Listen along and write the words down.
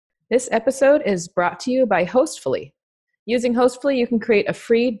This episode is brought to you by Hostfully. Using Hostfully, you can create a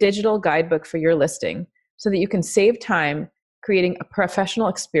free digital guidebook for your listing so that you can save time creating a professional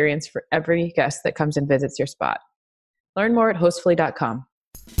experience for every guest that comes and visits your spot. Learn more at hostfully.com.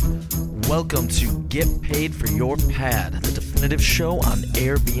 Welcome to Get Paid for Your Pad, the definitive show on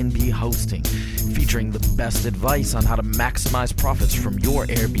Airbnb hosting, featuring the best advice on how to maximize profits from your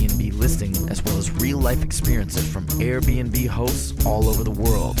Airbnb listing, as well as real-life experiences from Airbnb hosts all over the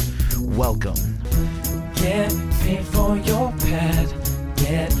world. Welcome. Get paid for your pad.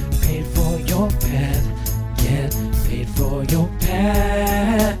 Get paid for your pad. Get paid for your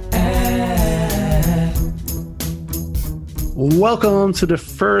pad. Welcome to the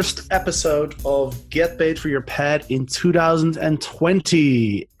first episode of Get Paid for Your Pad in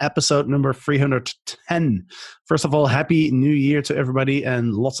 2020, episode number 310. First of all, happy new year to everybody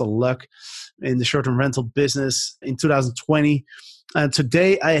and lots of luck in the short-term rental business in 2020. And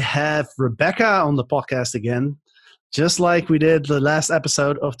today I have Rebecca on the podcast again, just like we did the last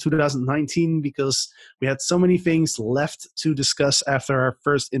episode of 2019, because we had so many things left to discuss after our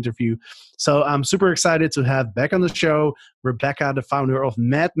first interview. So I'm super excited to have back on the show Rebecca, the founder of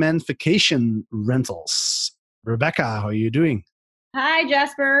Madman Vacation Rentals. Rebecca, how are you doing? Hi,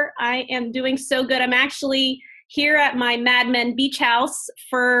 Jasper. I am doing so good. I'm actually here at my Madman Beach House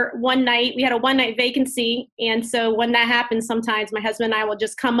for one night. We had a one-night vacancy, and so when that happens, sometimes my husband and I will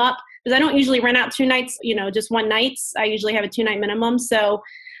just come up, because I don't usually rent out 2 nights, just one night. I usually have a 2-night minimum. So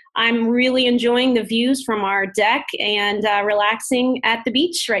I'm really enjoying the views from our deck and relaxing at the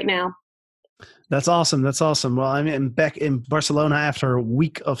beach right now. That's awesome. That's awesome. Well, I'm back in Barcelona after a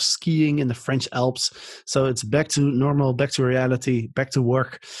week of skiing in the French Alps. So it's back to normal, back to reality, back to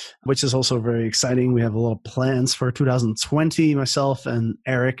work, which is also very exciting. We have a lot of plans for 2020, myself and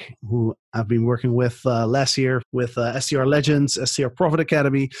Eric, who I've been working with last year with STR Legends, STR Profit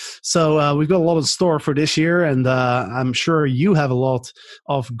Academy. So we've got a lot in store for this year. And I'm sure you have a lot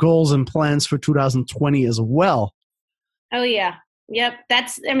of goals and plans for 2020 as well. Oh, yeah. Yep.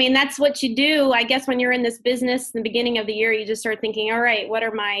 That's what you do. I guess when you're in this business in the beginning of the year, you just start thinking, all right, what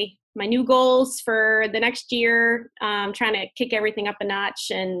are my new goals for the next year? Trying to kick everything up a notch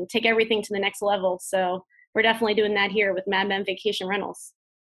and take everything to the next level. So we're definitely doing that here with Madman Vacation Rentals.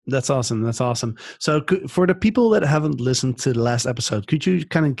 That's awesome. That's awesome. So for the people that haven't listened to the last episode, could you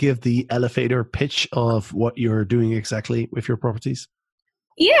kind of give the elevator pitch of what you're doing exactly with your properties?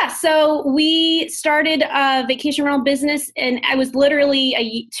 Yeah, so we started a vacation rental business, and I was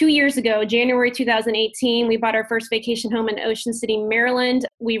literally 2 years ago, January 2018. We bought our first vacation home in Ocean City, Maryland.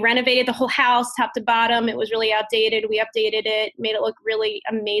 We renovated the whole house, top to bottom. It was really outdated. We updated it, made it look really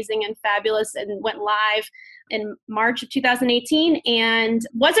amazing and fabulous, and went live in March of 2018, and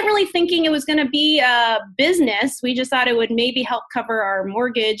wasn't really thinking it was going to be a business. We just thought it would maybe help cover our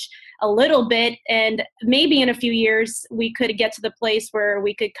mortgage a little bit, and maybe in a few years we could get to the place where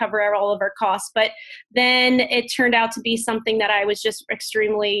we could cover all of our costs. But then it turned out to be something that I was just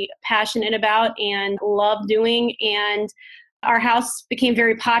extremely passionate about and loved doing. And our house became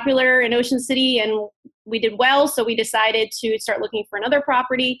very popular in Ocean City and we did well. So we decided to start looking for another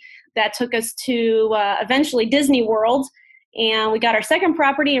property. That took us to eventually Disney World. And we got our second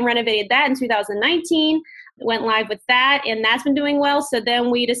property and renovated that in 2019. Went live with that, and that's been doing well. So then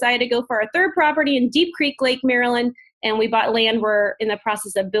we decided to go for our third property in Deep Creek Lake, Maryland, and we bought land. We're in the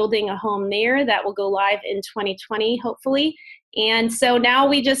process of building a home there that will go live in 2020, hopefully. And so now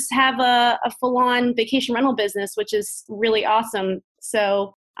we just have a full-on vacation rental business, which is really awesome.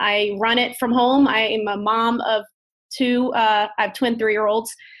 So I run it from home. I am a mom of 2. I have twin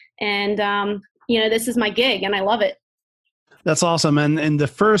 3-year-olds, and this is my gig, and I love it. That's awesome. And in the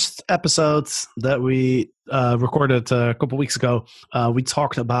first episode that we recorded a couple weeks ago, we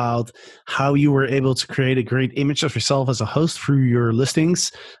talked about how you were able to create a great image of yourself as a host through your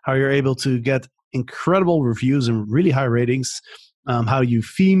listings, how you're able to get incredible reviews and really high ratings, how you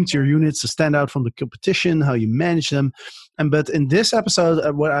themed your units to stand out from the competition, how you manage them. But in this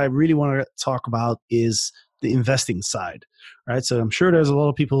episode, what I really want to talk about is the investing side, right? So I'm sure there's a lot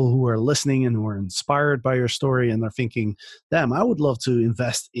of people who are listening and who are inspired by your story and are thinking, damn, I would love to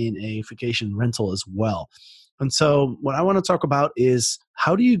invest in a vacation rental as well. And so what I want to talk about is,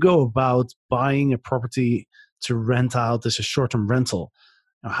 how do you go about buying a property to rent out as a short-term rental?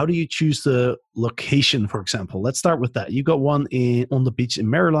 Now, how do you choose the location, for example? Let's start with that. You got one on the beach in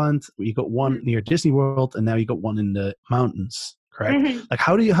Maryland, you got one near Disney World, and now you got one in the mountains, correct? Mm-hmm. Like,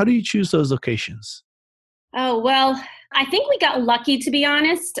 how do you choose those locations? Oh, well, I think we got lucky, to be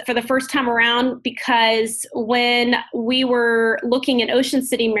honest, for the first time around, because when we were looking at Ocean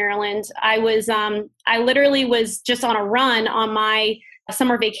City, Maryland, I literally was just on a run on my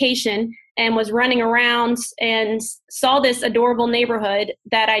summer vacation and was running around and saw this adorable neighborhood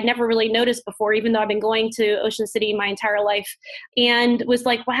that I never really noticed before, even though I've been going to Ocean City my entire life, and was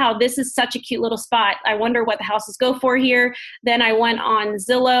like, wow, this is such a cute little spot. I wonder what the houses go for here. Then I went on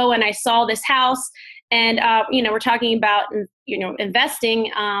Zillow and I saw this house. And, we're talking about,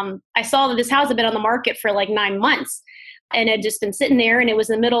 investing. I saw that this house had been on the market for like 9 months and had just been sitting there. And it was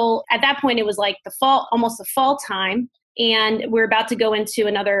in the middle, at that point, it was like the fall, almost the fall time. And we're about to go into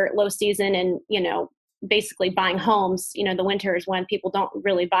another low season and, basically buying homes. The winter is when people don't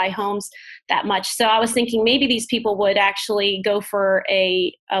really buy homes that much. So I was thinking maybe these people would actually go for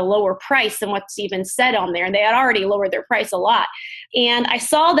a lower price than what's even said on there. And they had already lowered their price a lot. And I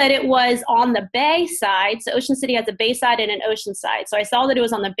saw that it was on the bay side. So Ocean City has a bay side and an ocean side. So I saw that it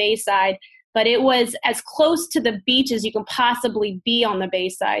was on the bay side, but it was as close to the beach as you can possibly be on the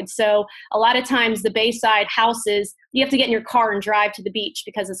Bayside. So a lot of times the Bayside houses, you have to get in your car and drive to the beach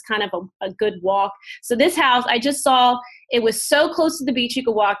because it's kind of a good walk. So this house, I just saw it was so close to the beach you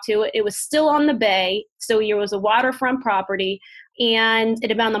could walk to it. It was still on the bay. So it was a waterfront property and it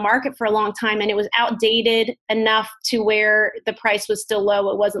had been on the market for a long time and it was outdated enough to where the price was still low.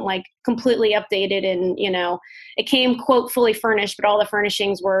 It wasn't like completely updated and, it came quote fully furnished, but all the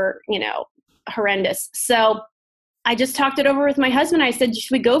furnishings were, horrendous. So I just talked it over with my husband. I said,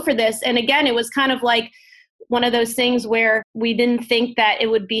 should we go for this? And again, it was kind of like one of those things where we didn't think that it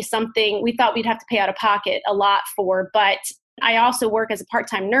would be something we thought we'd have to pay out of pocket a lot for. But I also work as a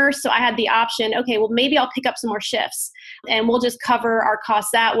part-time nurse. So I had the option, okay, well, maybe I'll pick up some more shifts and we'll just cover our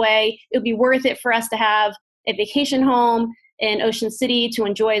costs that way. It would be worth it for us to have a vacation home in Ocean City to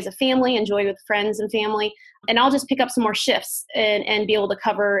enjoy as a family, enjoy with friends and family. And I'll just pick up some more shifts and be able to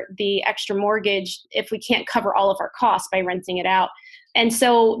cover the extra mortgage if we can't cover all of our costs by renting it out. And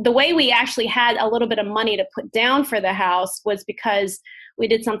so the way we actually had a little bit of money to put down for the house was because we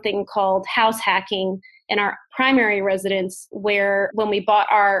did something called house hacking in our primary residence, where when we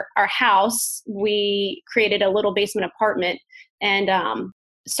bought our house, we created a little basement apartment and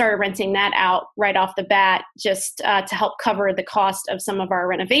started renting that out right off the bat just to help cover the cost of some of our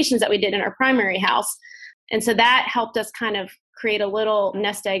renovations that we did in our primary house. And so that helped us kind of create a little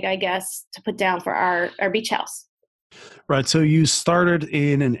nest egg, I guess, to put down for our beach house. Right. So you started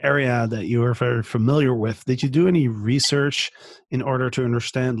in an area that you were very familiar with. Did you do any research in order to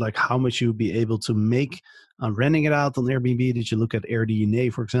understand like how much you would be able to make renting it out on Airbnb? Did you look at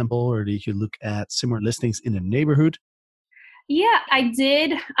AirDNA, for example, or did you look at similar listings in the neighborhood? Yeah, I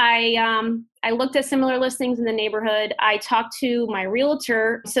did. I looked at similar listings in the neighborhood. I talked to my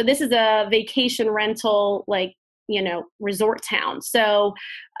realtor. So this is a vacation rental, resort town. So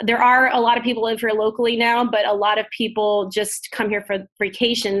there are a lot of people live here locally now, but a lot of people just come here for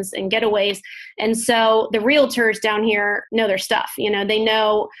vacations and getaways. And so the realtors down here know their stuff. They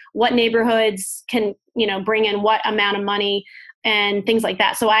know what neighborhoods can, bring in what amount of money and things like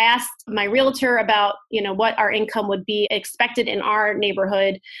that. So I asked my realtor about, what our income would be expected in our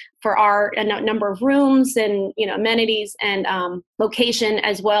neighborhood for our number of rooms and, amenities and location,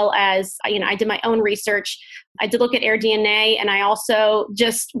 as well as, I did my own research. I did look at AirDNA, and I also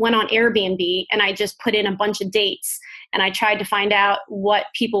just went on Airbnb and I just put in a bunch of dates and I tried to find out what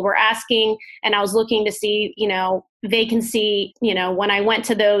people were asking. And I was looking to see, vacancy, when I went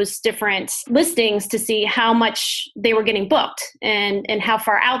to those different listings to see how much they were getting booked and how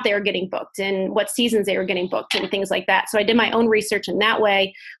far out they were getting booked and what seasons they were getting booked and things like that. So I did my own research in that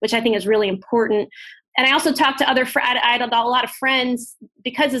way, which I think is really important. And I also talked to I had a lot of friends,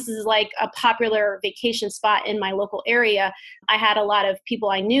 because this is like a popular vacation spot in my local area. I had a lot of people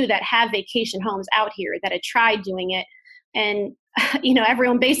I knew that have vacation homes out here that had tried doing it. And,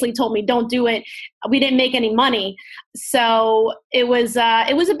 everyone basically told me, don't do it. We didn't make any money. So it was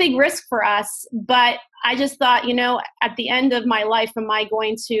a big risk for us. But I just thought, at the end of my life, am I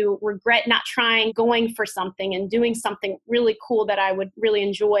going to regret not going for something and doing something really cool that I would really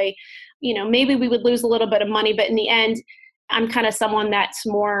enjoy? Maybe we would lose a little bit of money, but in the end, I'm kind of someone that's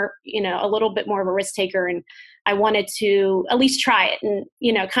more, a little bit more of a risk taker. And I wanted to at least try it and,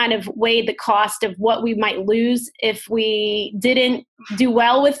 kind of weigh the cost of what we might lose if we didn't do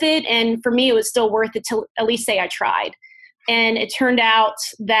well with it. And for me, it was still worth it to at least say I tried. And it turned out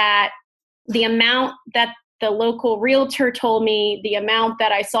that the amount that the local realtor told me, the amount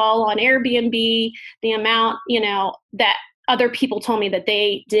that I saw on Airbnb, the amount, that other people told me that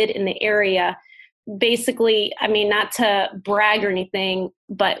they did in the area, basically, I mean, not to brag or anything,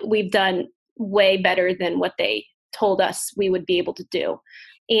 but we've done way better than what they told us we would be able to do.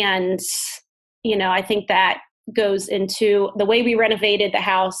 And, I think that goes into the way we renovated the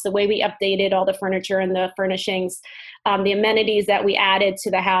house, the way we updated all the furniture and the furnishings, the amenities that we added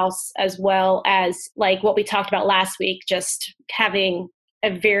to the house, as well as like what we talked about last week, just having a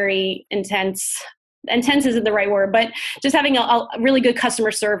very intense isn't the right word, but just having a really good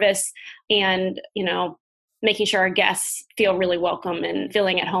customer service and, making sure our guests feel really welcome and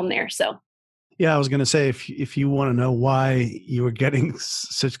feeling at home there. So. Yeah, I was going to say, if you want to know why you were getting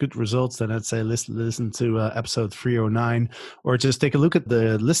such good results, then I'd say listen to episode 309, or just take a look at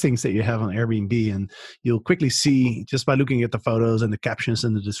the listings that you have on Airbnb, and you'll quickly see, just by looking at the photos and the captions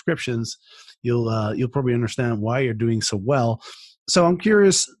and the descriptions, you'll probably understand why you're doing so well. So I'm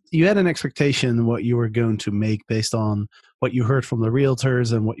curious, you had an expectation what you were going to make based on what you heard from the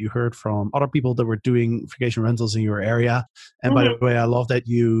realtors and what you heard from other people that were doing vacation rentals in your area. And by the way, I love that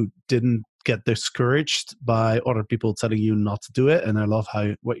you didn't get discouraged by other people telling you not to do it. And I love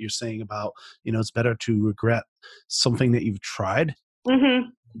what you're saying about, it's better to regret something that you've tried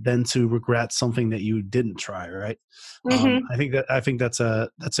than to regret something that you didn't try, right? I think that's a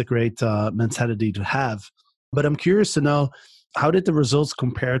great mentality to have. But I'm curious to know, how did the results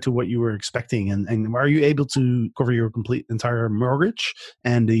compare to what you were expecting? And are you able to cover your entire mortgage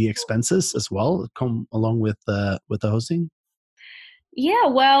and the expenses as well come along with the hosting? Yeah,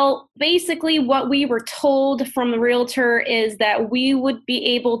 well, basically what we were told from the realtor is that we would be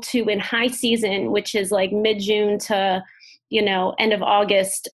able to, in high season, which is like mid-June to, end of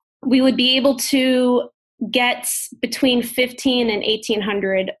August, we would be able to get between 15 and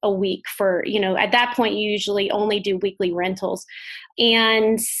 1,800 a week for, at that point, you usually only do weekly rentals.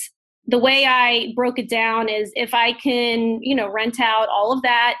 And the way I broke it down is if I can, rent out all of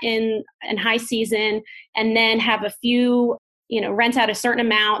that in high season and then have a few, rent out a certain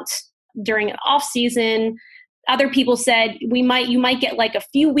amount during an off season. Other people said you might get like a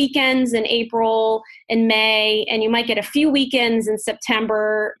few weekends in April and May, and you might get a few weekends in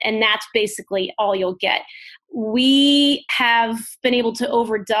September, and that's basically all you'll get. We have been able to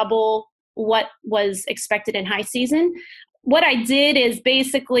over double what was expected in high season. What I did is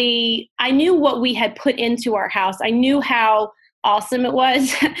basically, I knew what we had put into our house. I knew how awesome it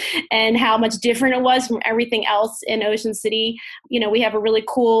was and how much different it was from everything else in Ocean City. We have a really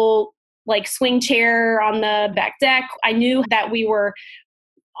cool like swing chair on the back deck. I knew that we were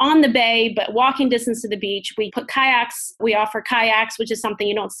on the bay, but walking distance to the beach. We put kayaks. We offer kayaks, which is something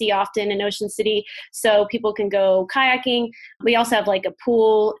you don't see often in Ocean City. So people can go kayaking. We also have like a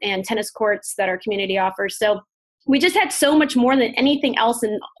pool and tennis courts that our community offers. So we just had so much more than anything else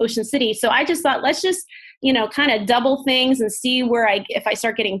in Ocean City. So I just thought, let's just, kind of double things and see if I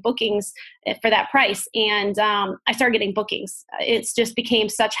start getting bookings for that price. And I started getting bookings. It's just became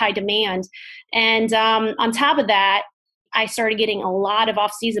such high demand. And on top of that, I started getting a lot of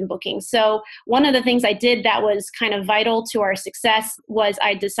off-season bookings. So one of the things I did that was kind of vital to our success was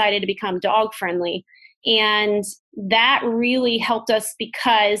I decided to become dog friendly. And that really helped us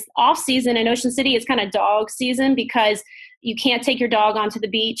because off-season in Ocean City is kind of dog season because you can't take your dog onto the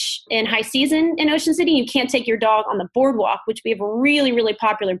beach in high season in Ocean City. You can't take your dog on the boardwalk, which we have a really, really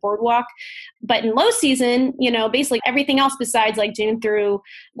popular boardwalk. But in low season, basically everything else besides like June through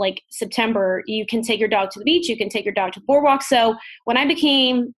like September, you can take your dog to the beach, you can take your dog to the boardwalk. So when I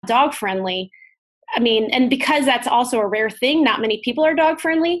became dog friendly, and because that's also a rare thing, not many people are dog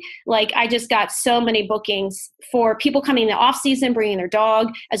friendly. Like I just got so many bookings for people coming in the off season, bringing their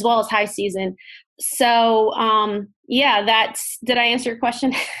dog, as well as high season. So, did I answer your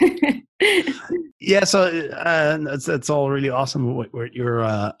question? Yeah. So that's all really awesome what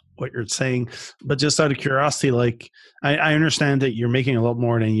you're saying. But just out of curiosity, like I understand that you're making a lot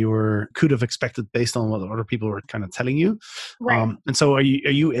more than you could have expected based on what other people were kind of telling you. Right. And so are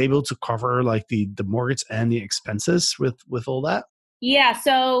you able to cover like the mortgage and the expenses with all that? Yeah.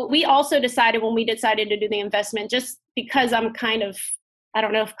 So we also decided when we decided to do the investment, just because I'm kind of, I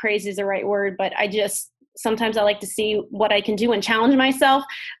don't know if crazy is the right word, but sometimes I like to see what I can do and challenge myself.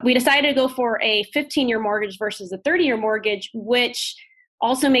 We decided to go for a 15-year mortgage versus a 30-year mortgage, which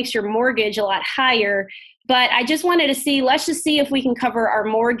also makes your mortgage a lot higher. But I just wanted to let's just see if we can cover our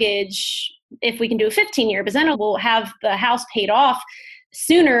mortgage, if we can do a 15-year, because then we'll have the house paid off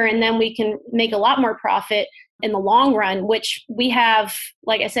sooner and then we can make a lot more profit in the long run, which we have,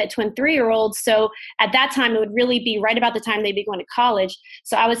 like I said, twin 3-year-olds. So at that time, it would really be right about the time they'd be going to college.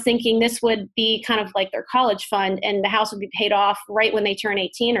 So I was thinking this would be kind of like their college fund and the house would be paid off right when they turn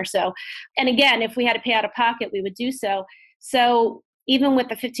 18 or so. And again, if we had to pay out of pocket, we would do so. So even with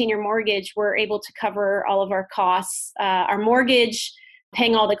the 15-year mortgage, we're able to cover all of our costs, our mortgage,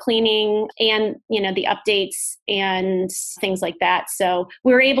 paying all the cleaning and, the updates and things like that. So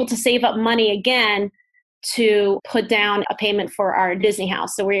we were able to save up money again to put down a payment for our Disney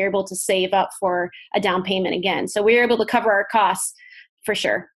house. So we were able to save up for a down payment again. So we were able to cover our costs for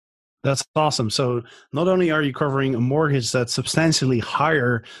sure. That's awesome. So not only are you covering a mortgage that's substantially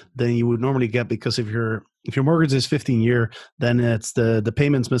higher than you would normally get, because if your mortgage is 15-year, then it's the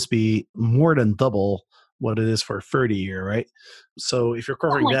payments must be more than double what it is for a 30-year, right? So if you're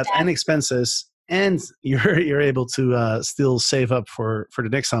covering that and expenses, and you're able to still save up for the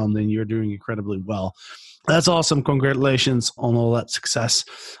next home, then you're doing incredibly well. That's awesome. Congratulations on all that success.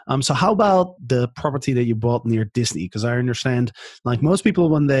 So how about the property that you bought near Disney? Because I understand, like most people,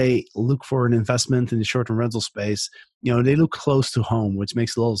 when they look for an investment in the short-term rental space, they look close to home, which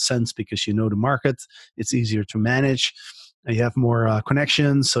makes a lot of sense because you know the market. It's easier to manage. And you have more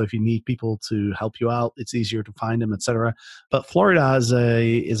connections. So if you need people to help you out, it's easier to find them, etc. But Florida is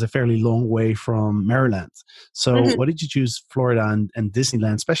a fairly long way from Maryland. So why did you choose Florida and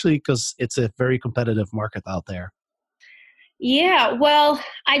Disneyland, especially because it's a very competitive market out there? Yeah, well,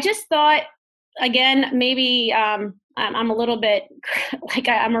 I just thought, again, maybe I'm a little bit like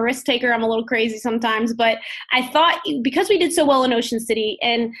I'm a risk taker. I'm a little crazy sometimes, but I thought because we did so well in Ocean City,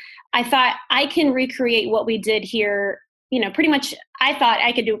 and I thought I can recreate what we did here. Pretty much, I thought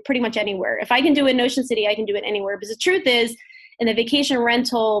I could do it pretty much anywhere. If I can do it in Ocean City, I can do it anywhere. Because the truth is, in the vacation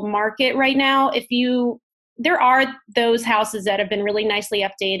rental market right now, there are those houses that have been really nicely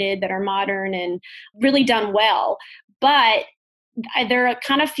updated, that are modern and really done well, but there are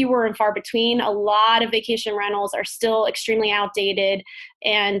kind of fewer and far between. A lot of vacation rentals are still extremely outdated,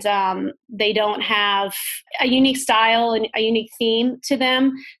 and they don't have a unique style and a unique theme to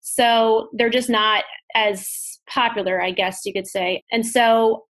them. So they're just not as popular, I guess you could say. And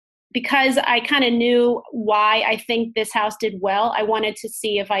so because I kind of knew why I think this house did well, I wanted to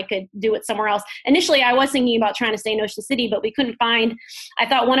see if I could do it somewhere else. Initially, I was thinking about trying to stay in Ocean City, but we couldn't find, I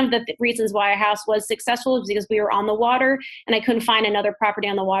thought one of the reasons why our house was successful was because we were on the water, and I couldn't find another property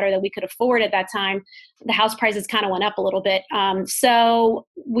on the water that we could afford at that time. The house prices kind of went up a little bit. So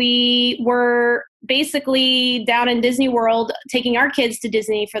we were basically down in Disney World, taking our kids to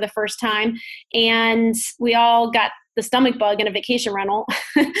Disney for the first time, and we all got the stomach bug in a vacation rental.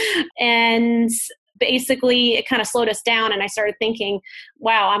 And basically it kind of slowed us down. And I started thinking,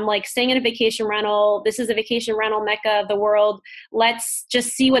 wow, I'm like staying in a vacation rental. This is a vacation rental mecca of the world. Let's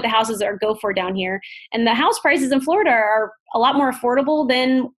just see what the houses go for down here. And the house prices in Florida are a lot more affordable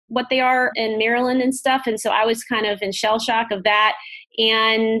than what they are in Maryland and stuff. And so I was kind of in shell shock of that.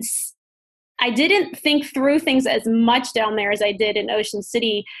 And I didn't think through things as much down there as I did in Ocean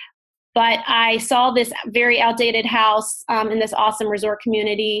City. But I saw this very outdated house in this awesome resort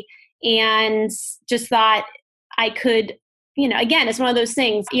community, and just thought I could, again, it's one of those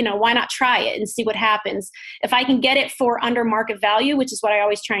things, why not try it and see what happens? If I can get it for under market value, which is what I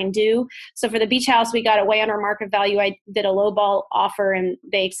always try and do. So for the beach house, we got it way under market value. I did a lowball offer and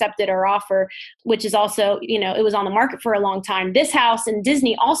they accepted our offer, which is also, it was on the market for a long time. This house in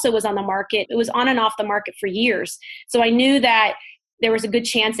Disney also was on the market. It was on and off the market for years. So I knew that there was a good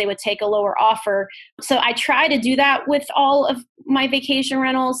chance they would take a lower offer. So I try to do that with all of my vacation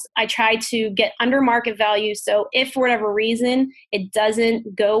rentals. I try to get under market value. So if for whatever reason it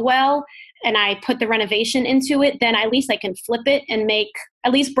doesn't go well and I put the renovation into it, then at least I can flip it and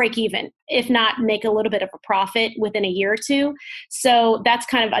at least break even, if not make a little bit of a profit within a year or two. So that's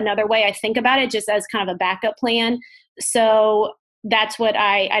kind of another way I think about it, just as kind of a backup plan. So that's what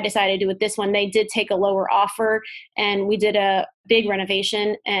I decided to do with this one. They did take a lower offer and we did a big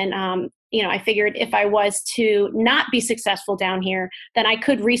renovation. And, I figured if I was to not be successful down here, then I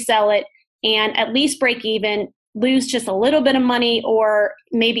could resell it and at least break even, lose just a little bit of money, or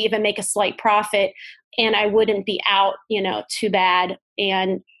maybe even make a slight profit. And I wouldn't be out, too bad.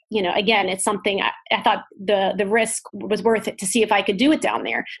 And, again, it's something I thought the risk was worth it to see if I could do it down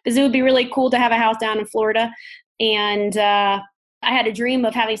there, because it would be really cool to have a house down in Florida. And, I had a dream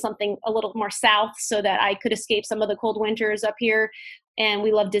of having something a little more south so that I could escape some of the cold winters up here. And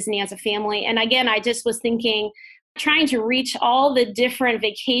we love Disney as a family. And again, I just was thinking, trying to reach all the different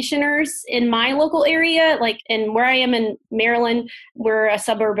vacationers in my local area, and where I am in Maryland, we're a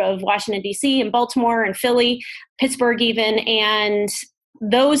suburb of Washington, D.C., and Baltimore and Philly, Pittsburgh even. And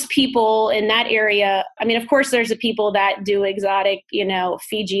those people in that area, of course, there's the people that do exotic,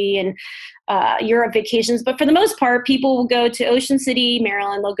 Fiji and Europe vacations. But for the most part, people will go to Ocean City,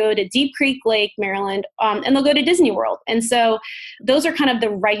 Maryland. They'll go to Deep Creek Lake, Maryland, and they'll go to Disney World. And so those are kind of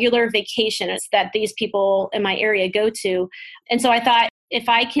the regular vacations that these people in my area go to. And so I thought, if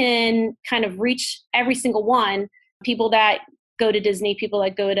I can kind of reach every single one, people that go to Disney, people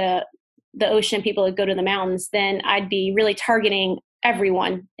that go to the ocean, people that go to the mountains, then I'd be really targeting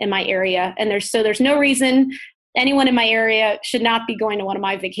everyone in my area. And there's no reason anyone in my area should not be going to one of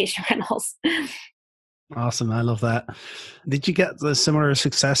my vacation rentals. Awesome. I love that. Did you get the similar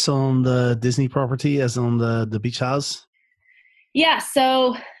success on the Disney property as on the beach house? Yeah.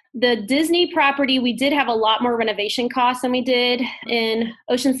 So the Disney property, we did have a lot more renovation costs than we did in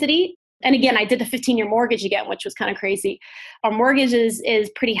Ocean City. And again, I did the 15-year mortgage again, which was kind of crazy. Our mortgage is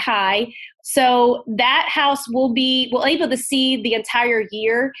pretty high. So that house we'll able to see the entire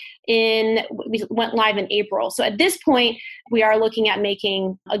year we went live in April. So at this point, we are looking at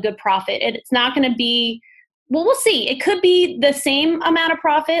making a good profit. And it's not going to be, well, we'll see. It could be the same amount of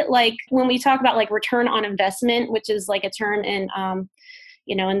profit. Like when we talk about like return on investment, which is like a term in,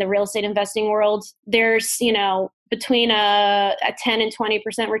 in the real estate investing world, there's, between a 10 and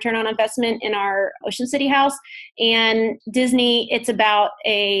 20% return on investment in our Ocean City house. And Disney, it's about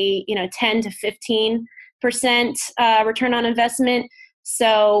a 10 to 15% return on investment.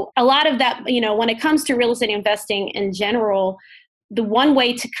 So a lot of that, when it comes to real estate investing in general, the one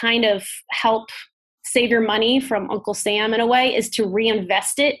way to kind of help save your money from Uncle Sam in a way is to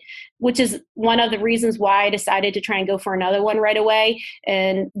reinvest it, which is one of the reasons why I decided to try and go for another one right away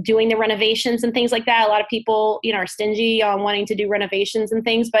and doing the renovations and things like that. A lot of people, are stingy on wanting to do renovations and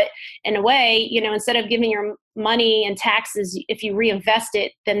things, but in a way, instead of giving your money and taxes, if you reinvest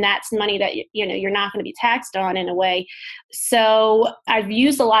it, then that's money that, you're not going to be taxed on in a way. So I've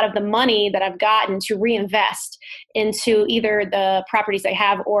used a lot of the money that I've gotten to reinvest into either the properties I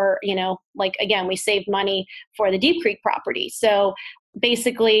have or, like, again, we saved money for the Deep Creek property. So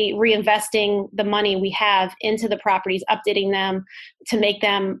basically reinvesting the money we have into the properties, updating them to make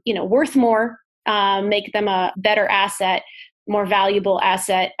them, worth more, make them a better asset, more valuable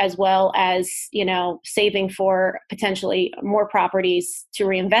asset, as well as, saving for potentially more properties to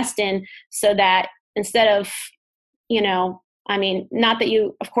reinvest in, so that instead of, not that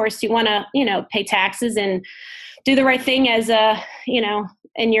you, of course, you want to, pay taxes and do the right thing as a,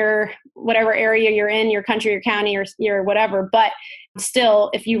 in your whatever area you're in, your country, your county, or your whatever. But still,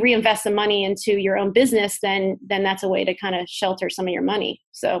 if you reinvest the money into your own business, then that's a way to kind of shelter some of your money.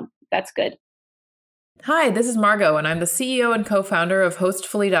 So that's good. Hi, this is Margot, and I'm the CEO and co-founder of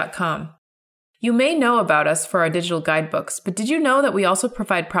Hostfully.com. You may know about us for our digital guidebooks, but did you know that we also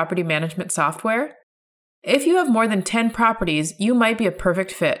provide property management software? If you have more than 10 properties, you might be a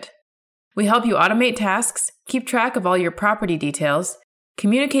perfect fit. We help you automate tasks, keep track of all your property details,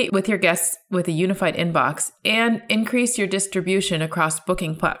 communicate with your guests with a unified inbox, and increase your distribution across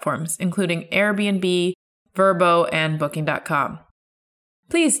booking platforms, including Airbnb, Vrbo, and Booking.com.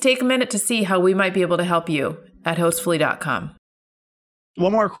 Please take a minute to see how we might be able to help you at Hostfully.com.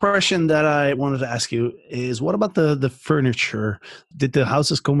 One more question that I wanted to ask you is, what about the furniture? Did the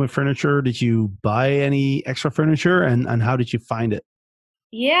houses come with furniture? Did you buy any extra furniture? And how did you find it?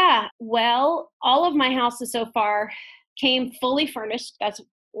 Yeah, well, all of my houses so far came fully furnished. That's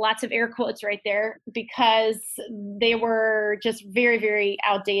lots of air quotes right there, because they were just very, very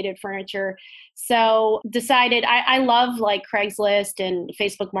outdated furniture. So decided, I love like Craigslist and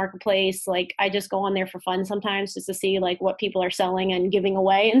Facebook Marketplace. Like I just go on there for fun sometimes just to see like what people are selling and giving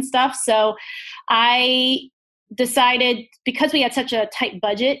away and stuff. So I decided, because we had such a tight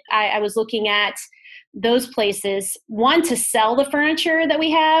budget, I was looking at those places, one, to sell the furniture that we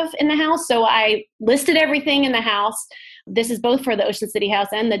have in the house. So I listed everything in the house. This is both for the Ocean City house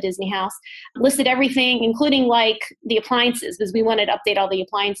and the Disney house. Listed everything, including like the appliances, because we wanted to update all the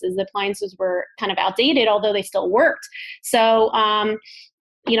appliances. The appliances were kind of outdated, although they still worked. So,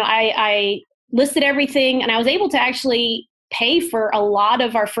 I listed everything, and I was able to actually pay for a lot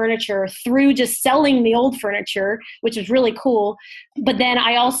of our furniture through just selling the old furniture, which was really cool. But then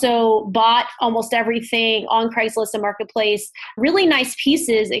I also bought almost everything on Craigslist and Marketplace, really nice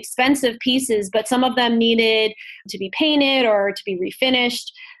pieces, expensive pieces, but some of them needed to be painted or to be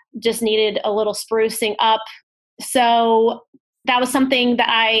refinished, just needed a little sprucing up. So that was something that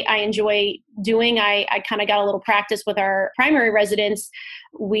I enjoy doing. I kind of got a little practice with our primary residents.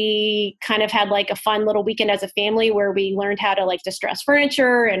 We kind of had like a fun little weekend as a family where we learned how to like distress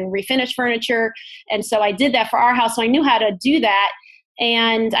furniture and refinish furniture. And so I did that for our house. So I knew how to do that.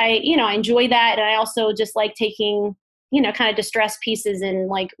 And I enjoy that. And I also just like taking, kind of distressed pieces and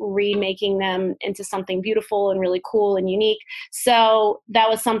like remaking them into something beautiful and really cool and unique. So that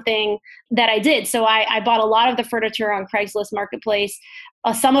was something that I did. So I bought a lot of the furniture on Craigslist Marketplace.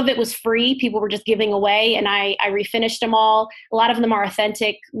 Some of it was free. People were just giving away, and I refinished them all. A lot of them are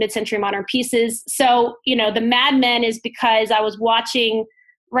authentic mid-century modern pieces. So, the Mad Men is because I was watching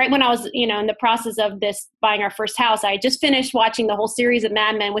right when I was, in the process of this buying our first house, I just finished watching the whole series of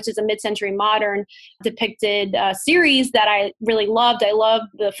Mad Men, which is a mid-century modern depicted series that I really loved. I loved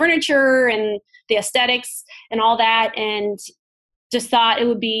the furniture and the aesthetics and all that, and just thought it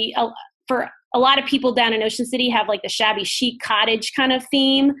would be for a lot of people down in Ocean City have like the shabby chic cottage kind of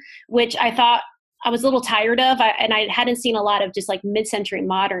theme, which I thought I was a little tired of, and I hadn't seen a lot of just like mid-century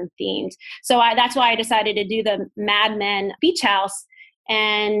modern themes. So that's why I decided to do the Mad Men beach house.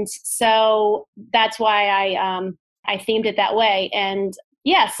 And so that's why I themed it that way. And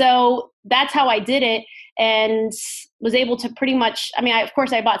yeah, so that's how I did it, and was able to pretty much, of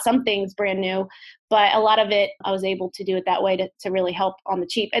course I bought some things brand new, but a lot of it I was able to do it that way to really help on the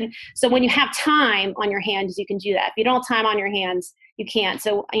cheap. And so when you have time on your hands, you can do that. If you don't have time on your hands, you can't.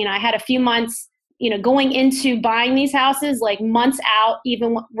 So, I had a few months, going into buying these houses, like months out,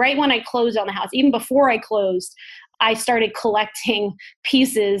 even right when I closed on the house, even before I closed, I started collecting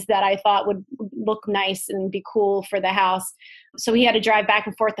pieces that I thought would look nice and be cool for the house. So we had to drive back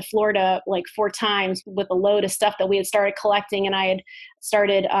and forth to Florida like 4 times with a load of stuff that we had started collecting. And I had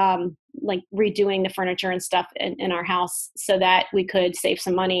started like redoing the furniture and stuff in our house so that we could save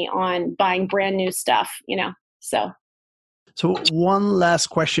some money on buying brand new stuff, So one last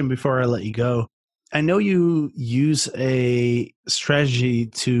question before I let you go. I know you use a strategy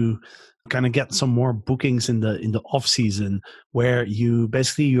to kind of get some more bookings in the off season, where you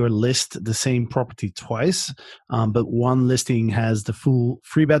list the same property twice, but one listing has the full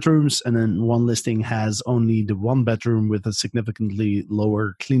 3 bedrooms, and then one listing has only the 1 bedroom with a significantly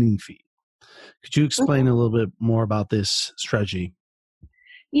lower cleaning fee. Could you explain a little bit more about this strategy?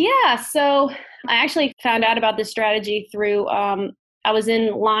 Yeah, so I actually found out about this strategy through I was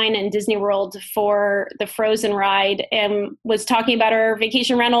in line in Disney World for the Frozen ride and was talking about our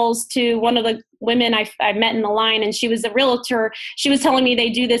vacation rentals to one of the women I met in the line, and she was a realtor. She was telling me they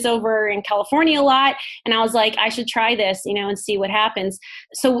do this over in California a lot, and I was like, I should try this, and see what happens.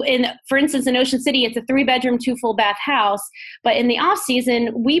 So for instance, in Ocean City, it's a 3-bedroom, 2 full bath house, but in the off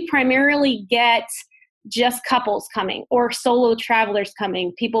season, we primarily get just couples coming or solo travelers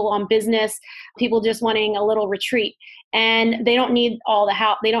coming, people on business, people just wanting a little retreat. And they don't need all the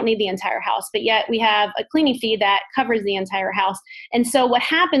house, they don't need the entire house, but yet we have a cleaning fee that covers the entire house. And so what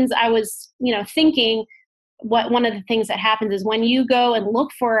happens, I was, thinking one of the things that happens is when you go and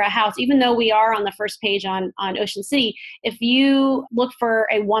look for a house, even though we are on the first page on Ocean City, if you look for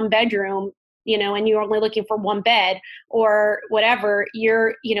a 1 bedroom, and you're only looking for 1 bed or whatever,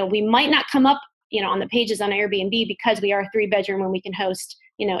 we might not come up on the pages on Airbnb because we are a 3-bedroom and we can host,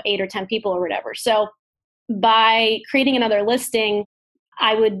 8 or 10 people or whatever. So by creating another listing,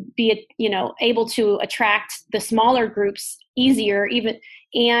 I would be, able to attract the smaller groups easier,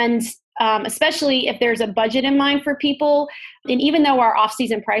 and especially if there's a budget in mind for people. And even though our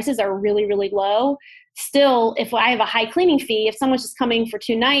off-season prices are really, really low, still, if I have a high cleaning fee, if someone's just coming for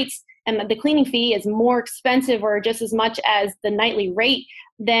 2 nights and the cleaning fee is more expensive or just as much as the nightly rate,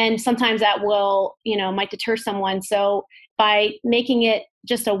 then sometimes that will, might deter someone. So by making it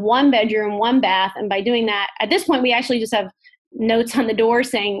just a 1 bedroom, 1 bath, and by doing that, at this point, we actually just have notes on the door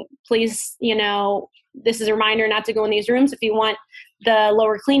saying, please, this is a reminder not to go in these rooms if you want the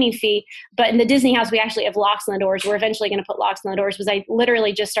lower cleaning fee. But in the Disney house, we actually have locks on the doors. We're eventually going to put locks on the doors because I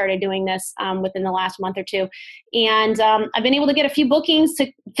literally just started doing this within the last month or 2. And I've been able to get a few bookings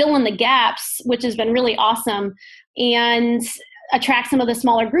to fill in the gaps, which has been really awesome. And attract some of the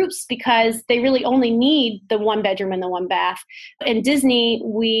smaller groups because they really only need the 1 bedroom and the 1 bath. In Disney,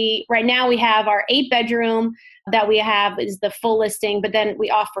 right now we have our 8-bedroom that we have is the full listing, but then we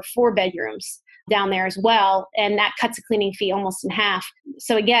offer 4 bedrooms down there as well, and that cuts the cleaning fee almost in half.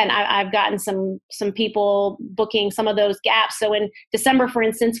 So again, I've gotten some people booking some of those gaps. So in December, for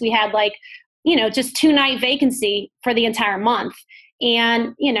instance, we had just 2-night vacancy for the entire month.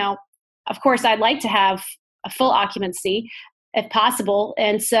 And, of course, I'd like to have a full occupancy if possible.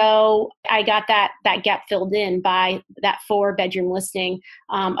 And so I got that gap filled in by that 4-bedroom listing,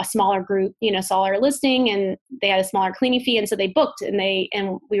 a smaller group, smaller listing, and they had a smaller cleaning fee. And so they booked and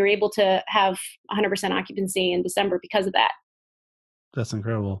we were able to have 100% occupancy in December because of that. That's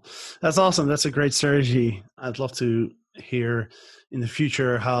incredible. That's awesome. That's a great strategy. I'd love to hear in the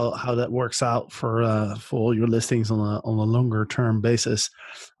future how that works out for all your listings on a longer term basis.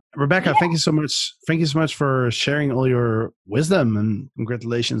 Rebecca, thank you so much. Thank you so much for sharing all your wisdom, and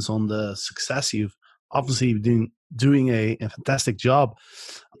congratulations on the success. You've obviously been doing a fantastic job.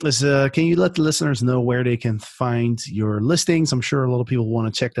 Can you let the listeners know where they can find your listings? I'm sure a lot of people want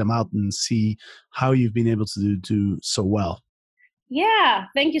to check them out and see how you've been able to do so well. Yeah,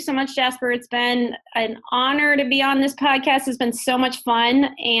 thank you so much, Jasper. It's been an honor to be on this podcast. It's been so much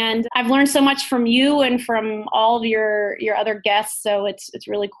fun, and I've learned so much from you and from all of your other guests. So it's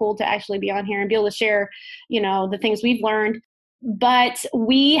really cool to actually be on here and be able to share, the things we've learned. But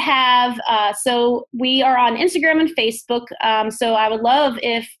we have, so we are on Instagram and Facebook. So I would love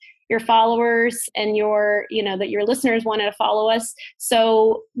if your followers and that your listeners wanted to follow us.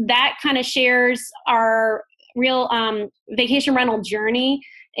 So that kind of shares our real vacation rental journey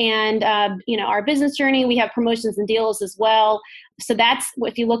and our business journey. We have promotions and deals as well. So that's,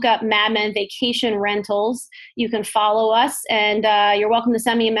 if you look up Mad Men Vacation Rentals, you can follow us, and you're welcome to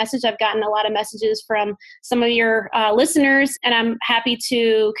send me a message. I've gotten a lot of messages from some of your listeners, and I'm happy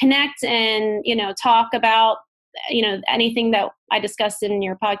to connect and talk about anything that I discussed in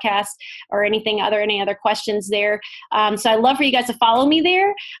your podcast or any other questions there. So I'd love for you guys to follow me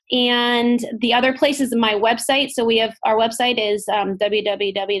there. And the other place is my website. So our website is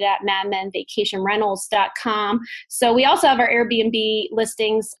www.madmenvacationrentals.com. So we also have our Airbnb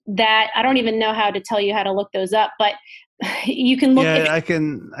listings that I don't even know how to tell you how to look those up, but you can look. Yeah, I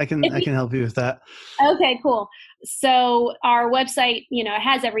can help you with that. Okay, cool. So our website, it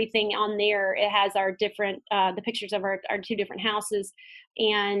has everything on there. It has our different, the pictures of our two different houses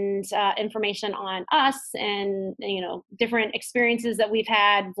and information on us and, different experiences that we've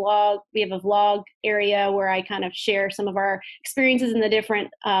had. We have a vlog area where I kind of share some of our experiences in the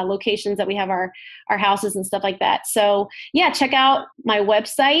different locations that we have our houses and stuff like that. So yeah, check out my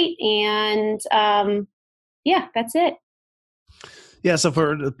website and that's it. Yeah, so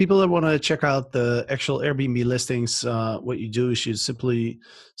for the people that want to check out the actual Airbnb listings, what you do is you simply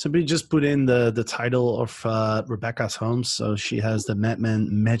just put in the title of Rebecca's homes. So she has the Mad Men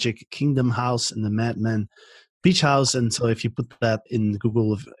Magic Kingdom house and the Mad Men Beach house, and so if you put that in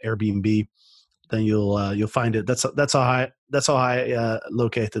Google of Airbnb, then you'll find it. That's how I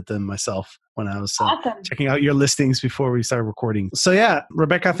located them myself when I was awesome. Checking out your listings before we started recording. So yeah,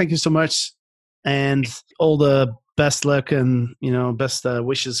 Rebecca, thank you so much, and all the best luck and best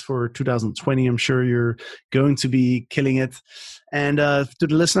wishes for 2020. I'm sure you're going to be killing it. And to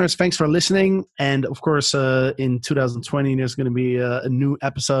the listeners, thanks for listening. And of course, in 2020, there's going to be a new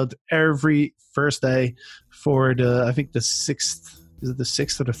episode every Thursday for I think the 6th. Is it the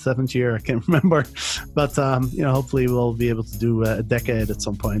 6th or the 7th year? I can't remember. But, hopefully we'll be able to do a decade at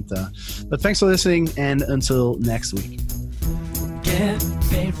some point. But thanks for listening, and until next week. Get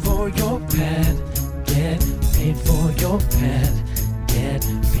paid for your pet. Get paid for your pet. Get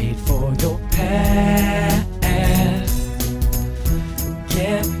paid for your pet.